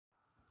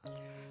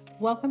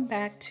Welcome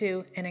back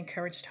to An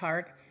Encouraged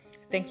Heart.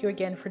 Thank you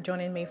again for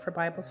joining me for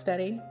Bible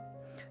study.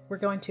 We're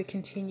going to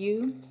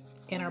continue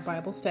in our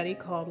Bible study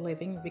called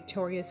Living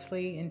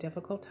Victoriously in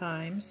Difficult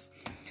Times.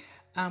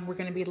 We're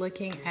going to be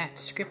looking at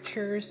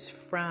scriptures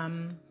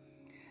from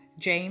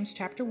James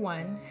chapter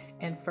 1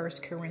 and 1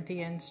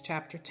 Corinthians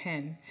chapter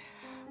 10.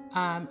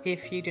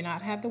 If you do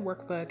not have the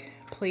workbook,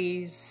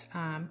 please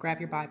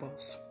grab your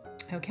Bibles.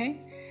 Okay,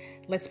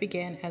 let's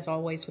begin as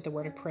always with a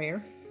word of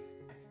prayer.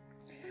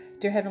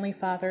 Dear Heavenly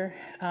Father,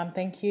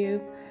 thank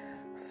you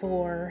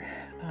for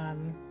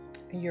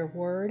your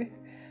word.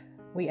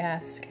 We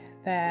ask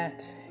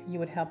that you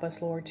would help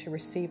us, Lord, to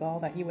receive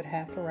all that you would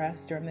have for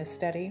us during this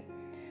study.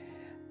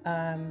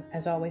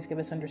 As always, give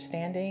us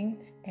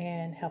understanding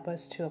and help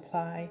us to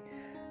apply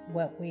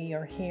what we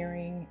are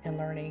hearing and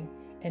learning.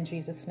 In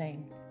Jesus'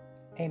 name,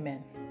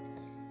 amen.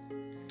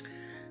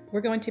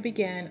 We're going to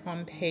begin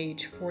on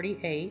page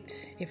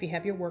 48. If you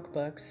have your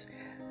workbooks,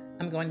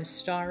 I'm going to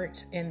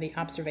start in the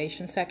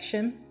observation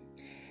section.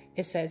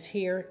 It says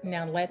here,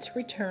 now let's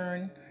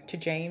return to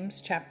James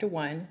chapter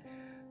 1,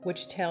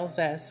 which tells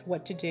us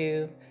what to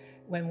do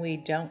when we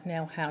don't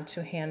know how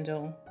to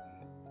handle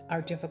our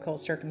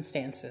difficult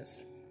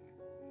circumstances.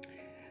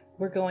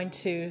 We're going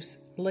to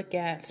look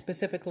at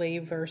specifically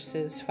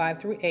verses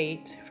 5 through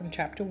 8 from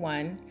chapter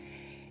 1,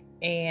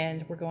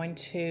 and we're going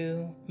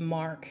to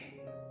mark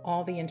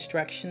all the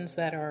instructions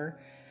that are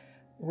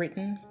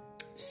written.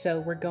 So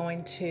we're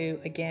going to,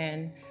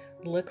 again,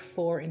 look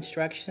for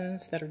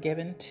instructions that are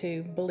given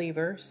to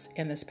believers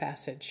in this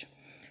passage.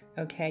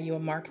 Okay, you'll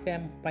mark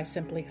them by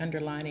simply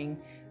underlining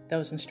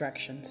those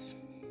instructions.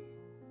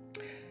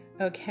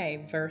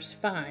 Okay, verse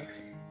 5.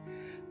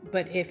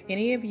 But if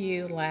any of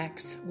you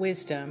lacks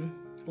wisdom,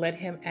 let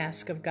him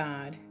ask of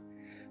God,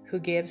 who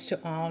gives to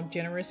all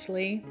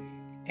generously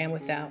and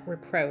without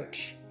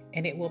reproach,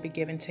 and it will be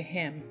given to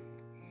him.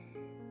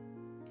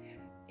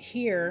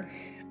 Here,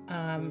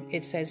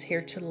 it says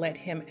here to let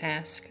him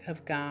ask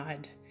of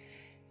God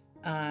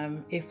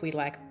if we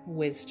lack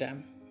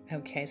wisdom.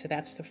 Okay, so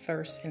that's the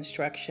first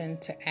instruction,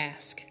 to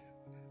ask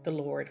the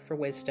Lord for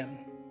wisdom.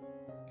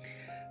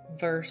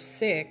 Verse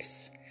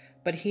 6,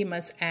 but he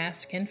must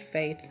ask in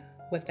faith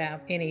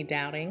without any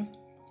doubting.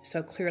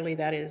 So clearly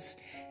that is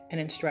an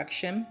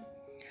instruction.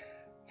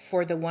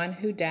 For the one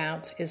who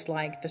doubts is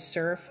like the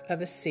surf of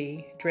the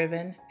sea,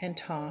 driven and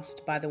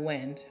tossed by the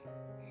wind.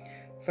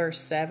 Verse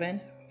 7,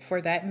 for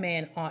that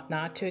man ought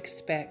not to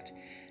expect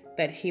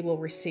that he will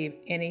receive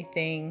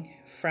anything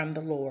from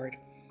the Lord.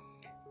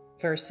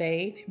 Verse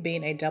 8,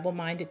 being a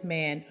double-minded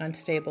man,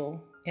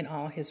 unstable in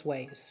all his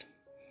ways.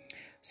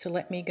 So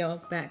let me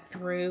go back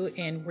through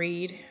and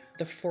read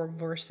the 4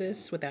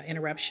 verses without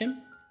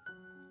interruption.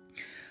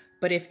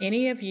 But if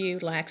any of you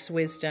lacks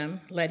wisdom,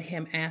 let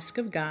him ask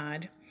of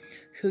God,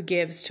 who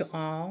gives to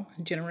all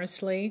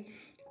generously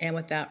and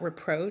without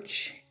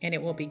reproach, and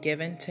it will be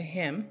given to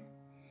him.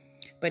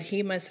 But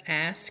he must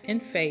ask in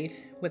faith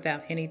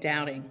without any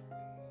doubting.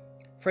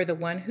 For the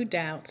one who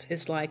doubts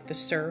is like the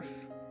surf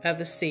of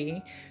the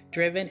sea,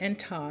 driven and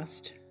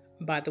tossed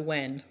by the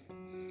wind.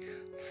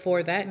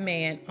 For that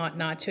man ought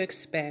not to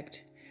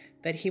expect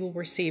that he will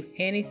receive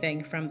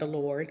anything from the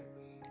Lord,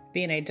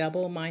 being a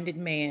double-minded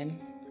man,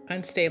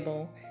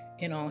 unstable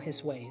in all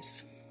his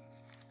ways.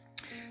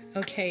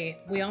 Okay,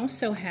 we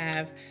also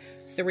have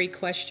 3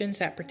 questions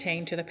that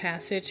pertain to the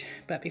passage,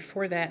 but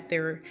before that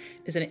there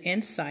is an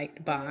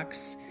insight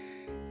box,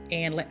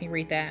 and let me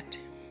read that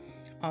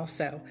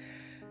also.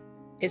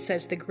 It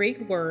says the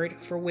Greek word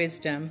for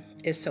wisdom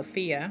is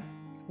Sophia,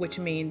 which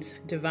means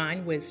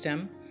divine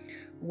wisdom.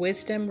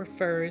 Wisdom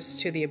refers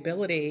to the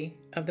ability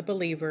of the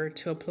believer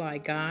to apply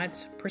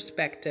God's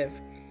perspective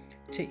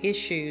to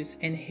issues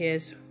in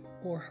his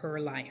or her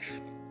life.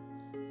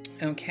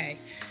 Okay,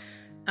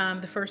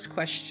 the first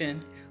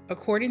question.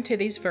 According to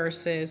these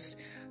verses,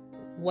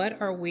 what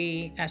are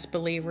we as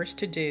believers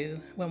to do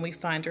when we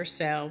find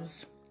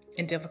ourselves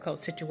in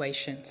difficult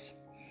situations?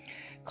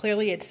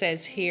 Clearly, it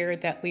says here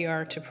that we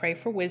are to pray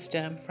for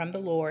wisdom from the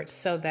Lord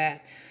so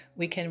that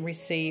we can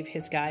receive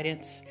his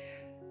guidance.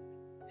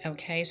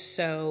 Okay,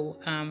 so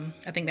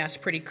I think that's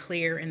pretty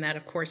clear, and that,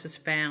 of course, is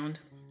found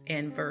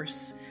in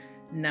verse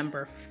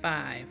number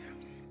 5.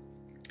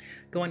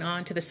 Going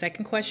on to the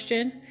second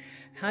question,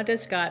 how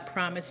does God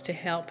promise to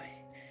help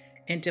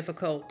in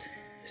difficult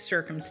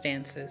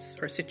circumstances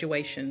or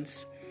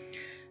situations?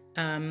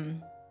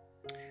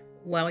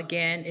 Well,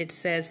 again, it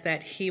says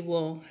that he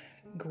will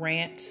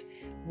grant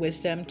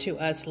wisdom to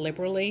us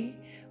liberally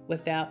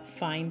without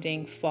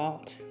finding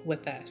fault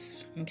with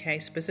us. Okay,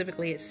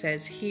 specifically it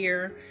says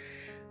here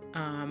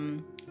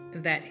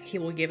that he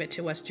will give it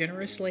to us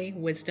generously,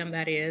 wisdom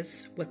that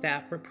is,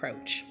 without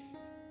reproach.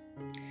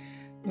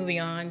 Moving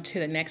on to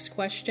the next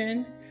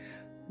question.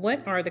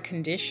 What are the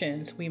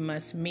conditions we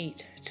must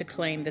meet to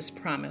claim this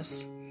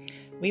promise?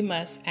 We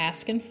must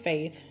ask in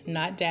faith,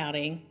 not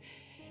doubting.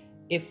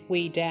 If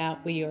we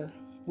doubt, we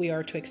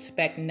are to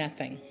expect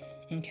nothing.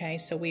 Okay,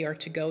 so we are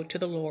to go to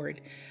the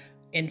Lord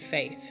in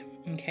faith.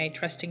 Okay,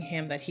 trusting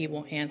him that he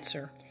will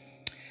answer.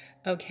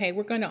 Okay,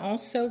 we're going to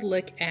also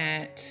look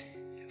at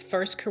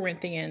 1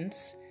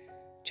 Corinthians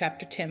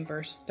chapter 10,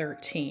 verse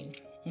 13.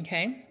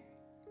 Okay?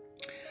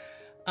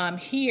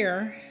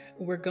 Here,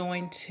 we're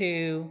going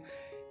to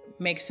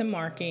make some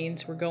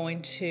markings. We're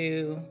going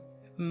to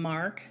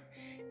mark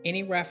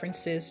any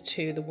references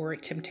to the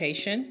word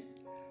temptation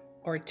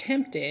or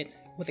tempted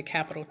with a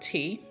capital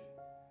T.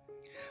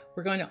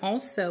 We're going to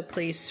also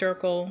please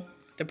circle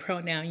the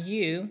pronoun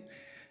you,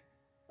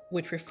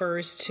 which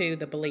refers to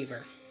the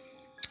believer.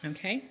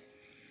 Okay?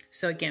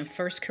 So again,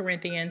 1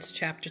 Corinthians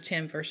chapter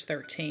 10, verse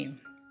 13.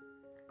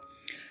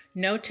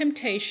 No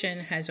temptation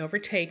has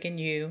overtaken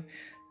you,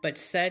 but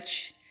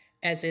such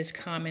as is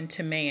common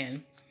to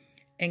man.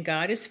 And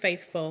God is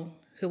faithful,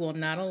 who will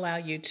not allow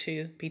you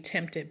to be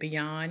tempted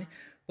beyond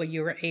what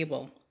you are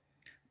able,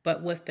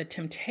 but with the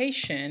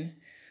temptation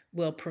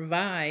will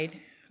provide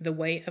the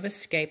way of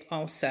escape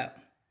also,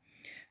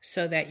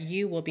 so that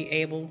you will be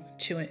able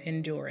to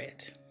endure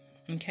it.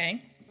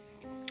 Okay?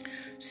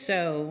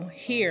 So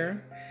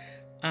here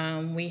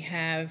we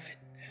have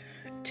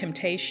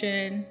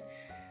temptation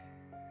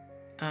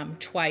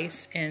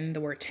twice in the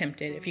word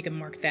tempted. If you can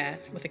mark that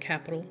with a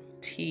capital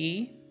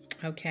T.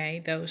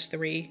 Okay, those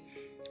three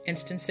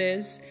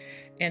instances.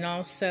 And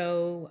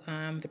also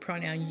the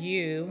pronoun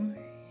you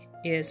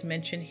is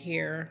mentioned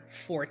here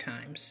 4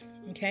 times.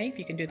 Okay, if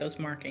you can do those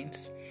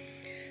markings.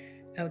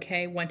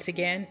 Okay, once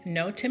again,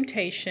 no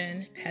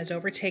temptation has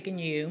overtaken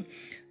you,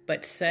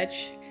 but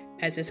such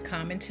as is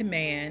common to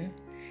man,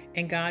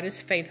 and God is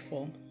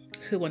faithful,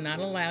 who will not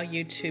allow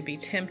you to be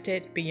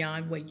tempted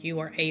beyond what you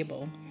are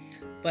able,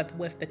 but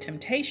with the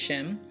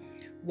temptation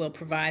will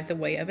provide the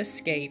way of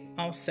escape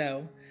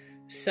also,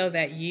 so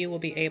that you will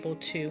be able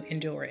to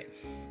endure it.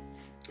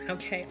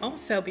 Okay,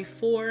 also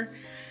before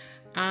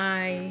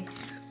I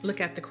look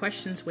at the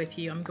questions with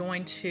you, I'm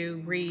going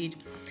to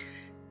read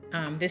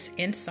this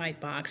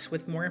insight box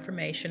with more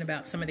information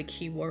about some of the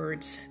key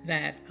words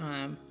that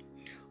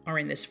are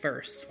in this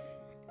verse.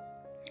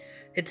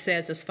 It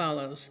says as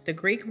follows: the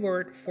Greek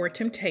word for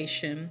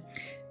temptation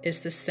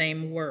is the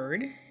same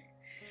word,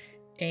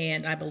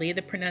 and I believe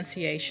the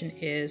pronunciation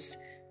is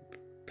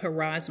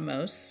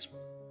peirasmos.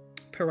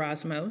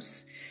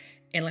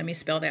 And let me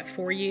spell that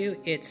for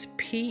you. It's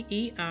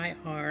Peirasmos.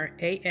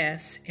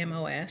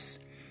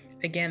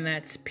 Again,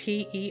 that's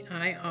Peirasmos,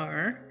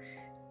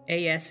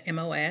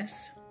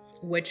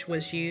 which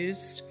was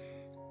used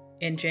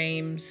in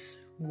James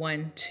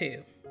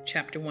 1:2,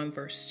 chapter 1,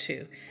 verse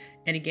 2.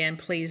 And again,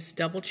 please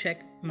double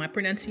check my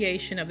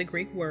pronunciation of the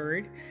Greek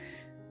word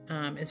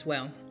as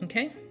well.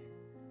 Okay?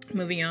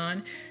 Moving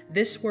on.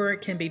 This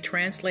word can be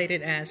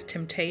translated as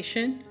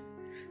temptation,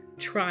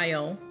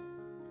 trial,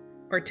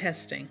 or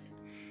testing.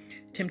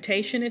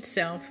 Temptation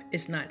itself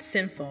is not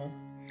sinful.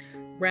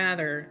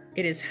 Rather,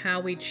 it is how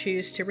we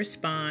choose to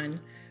respond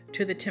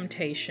to the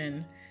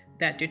temptation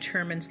that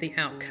determines the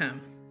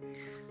outcome.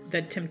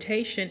 The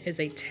temptation is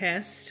a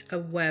test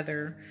of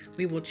whether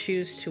we will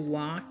choose to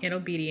walk in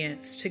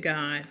obedience to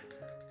God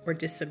or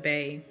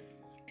disobey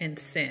and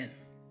sin.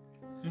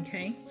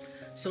 Okay,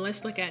 so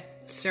let's look at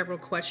several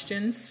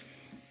questions.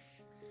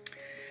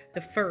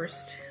 The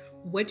first,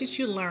 what did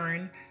you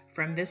learn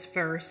from this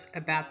verse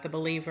about the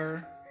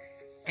believer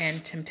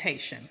and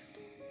temptation?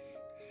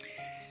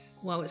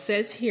 Well, it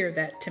says here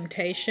that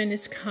temptation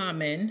is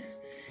common,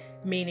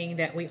 meaning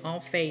that we all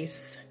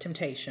face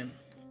temptation.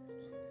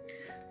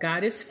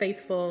 God is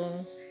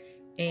faithful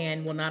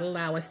and will not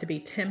allow us to be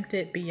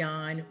tempted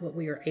beyond what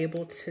we are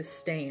able to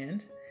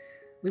stand.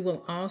 He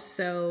will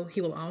also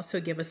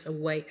give us a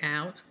way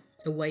out,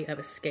 a way of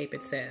escape,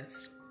 it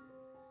says.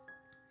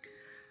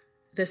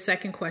 The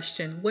second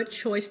question, what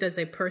choice does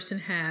a person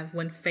have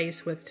when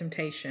faced with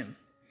temptation?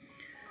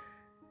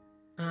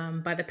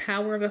 By the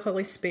power of the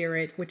Holy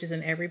Spirit, which is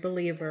in every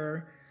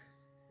believer,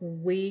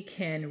 we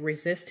can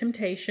resist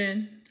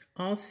temptation.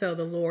 Also,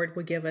 the Lord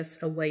will give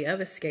us a way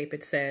of escape,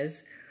 it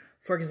says.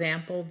 For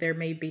example, there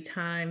may be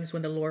times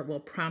when the Lord will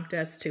prompt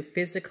us to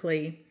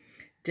physically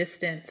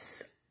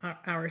distance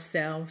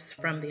ourselves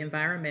from the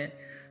environment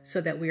so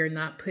that we are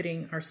not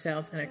putting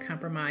ourselves in a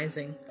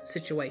compromising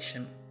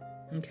situation.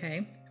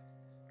 Okay?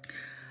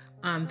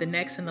 The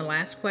next and the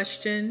last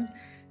question,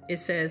 it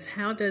says,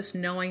 how does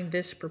knowing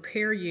this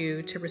prepare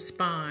you to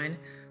respond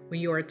when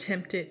you are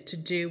tempted to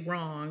do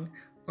wrong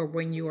or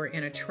when you are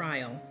in a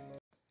trial?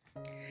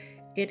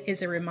 It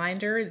is a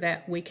reminder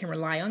that we can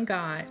rely on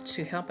God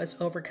to help us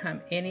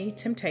overcome any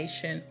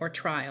temptation or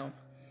trial,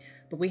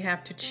 but we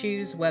have to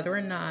choose whether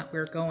or not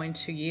we're going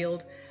to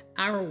yield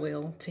our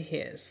will to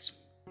His.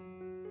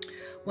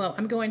 Well,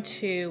 I'm going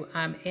to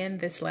end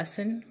this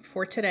lesson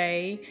for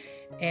today,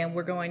 and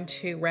we're going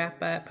to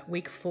wrap up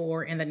week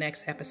 4 in the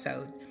next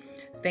episode.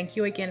 Thank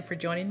you again for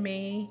joining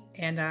me,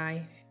 and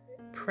I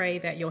pray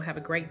that you'll have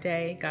a great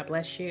day. God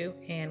bless you,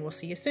 and we'll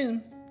see you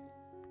soon.